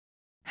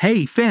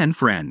Hey fan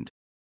friend!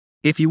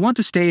 If you want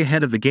to stay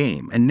ahead of the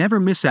game and never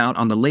miss out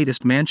on the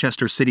latest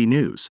Manchester City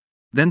news,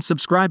 then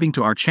subscribing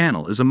to our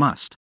channel is a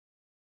must.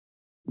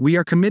 We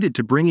are committed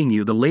to bringing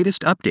you the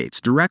latest updates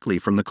directly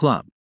from the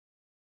club.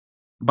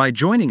 By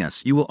joining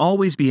us, you will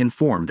always be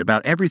informed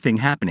about everything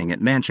happening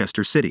at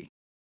Manchester City.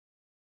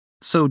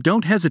 So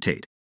don't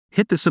hesitate,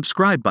 hit the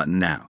subscribe button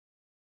now.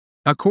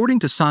 According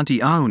to Santi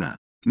Auna,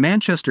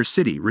 Manchester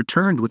City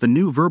returned with a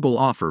new verbal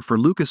offer for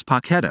Lucas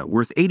Paqueta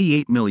worth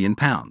 £88 million.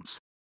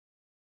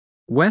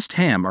 West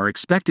Ham are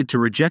expected to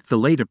reject the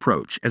late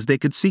approach as they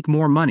could seek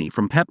more money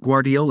from Pep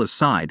Guardiola's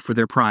side for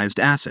their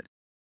prized asset.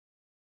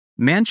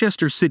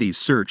 Manchester City's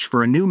search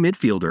for a new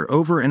midfielder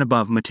over and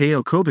above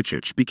Mateo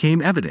Kovacic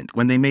became evident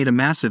when they made a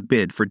massive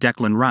bid for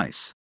Declan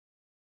Rice.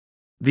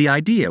 The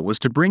idea was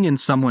to bring in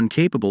someone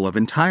capable of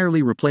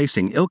entirely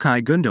replacing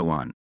Ilkay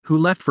Gundogan, who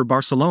left for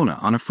Barcelona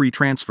on a free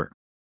transfer.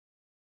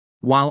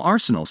 While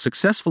Arsenal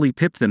successfully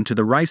pipped them to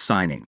the Rice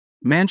signing,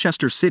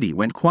 Manchester City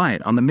went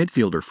quiet on the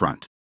midfielder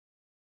front.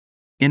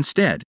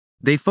 Instead,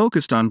 they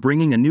focused on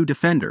bringing a new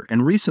defender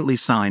and recently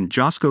signed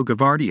Josko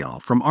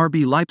Gvardiol from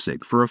RB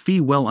Leipzig for a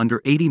fee well under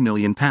 £80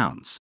 million.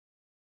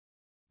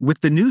 With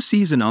the new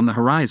season on the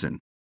horizon,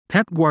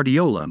 Pep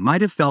Guardiola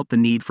might have felt the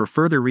need for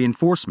further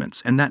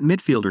reinforcements, and that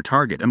midfielder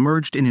target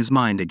emerged in his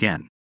mind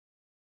again.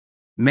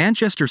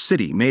 Manchester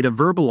City made a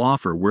verbal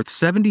offer worth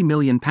 £70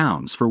 million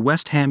for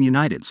West Ham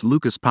United's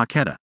Lucas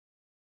Paqueta.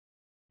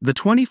 The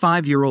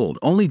 25-year-old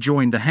only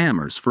joined the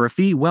Hammers for a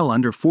fee well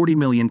under £40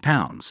 million,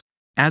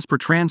 as per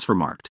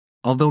Transfermarkt,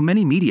 although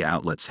many media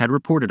outlets had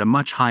reported a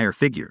much higher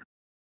figure.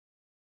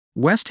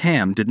 West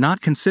Ham did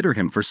not consider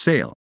him for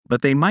sale,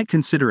 but they might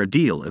consider a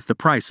deal if the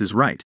price is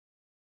right.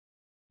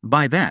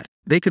 By that,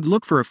 they could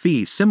look for a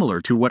fee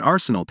similar to what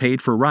Arsenal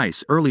paid for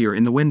Rice earlier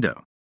in the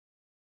window.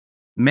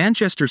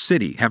 Manchester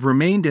City have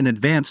remained in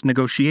advanced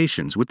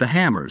negotiations with the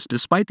Hammers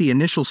despite the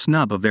initial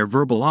snub of their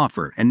verbal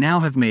offer, and now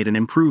have made an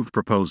improved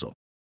proposal.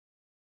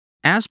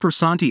 As per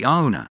Santi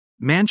Auna,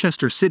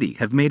 Manchester City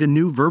have made a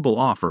new verbal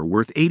offer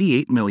worth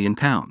 £88 million.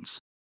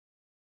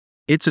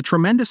 It's a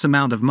tremendous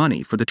amount of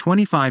money for the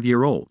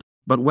 25-year-old,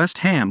 but West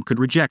Ham could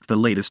reject the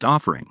latest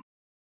offering.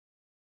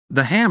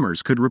 The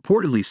Hammers could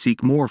reportedly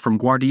seek more from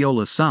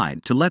Guardiola's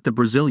side to let the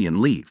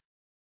Brazilian leave.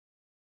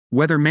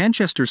 Whether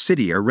Manchester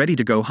City are ready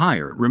to go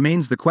higher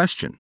remains the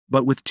question,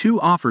 but with two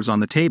offers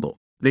on the table,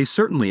 they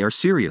certainly are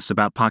serious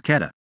about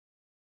Paqueta.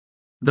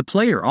 The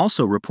player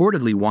also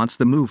reportedly wants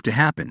the move to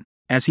happen,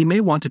 as he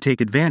may want to take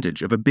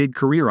advantage of a big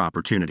career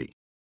opportunity.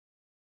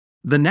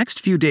 The next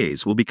few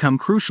days will become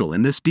crucial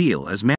in this deal as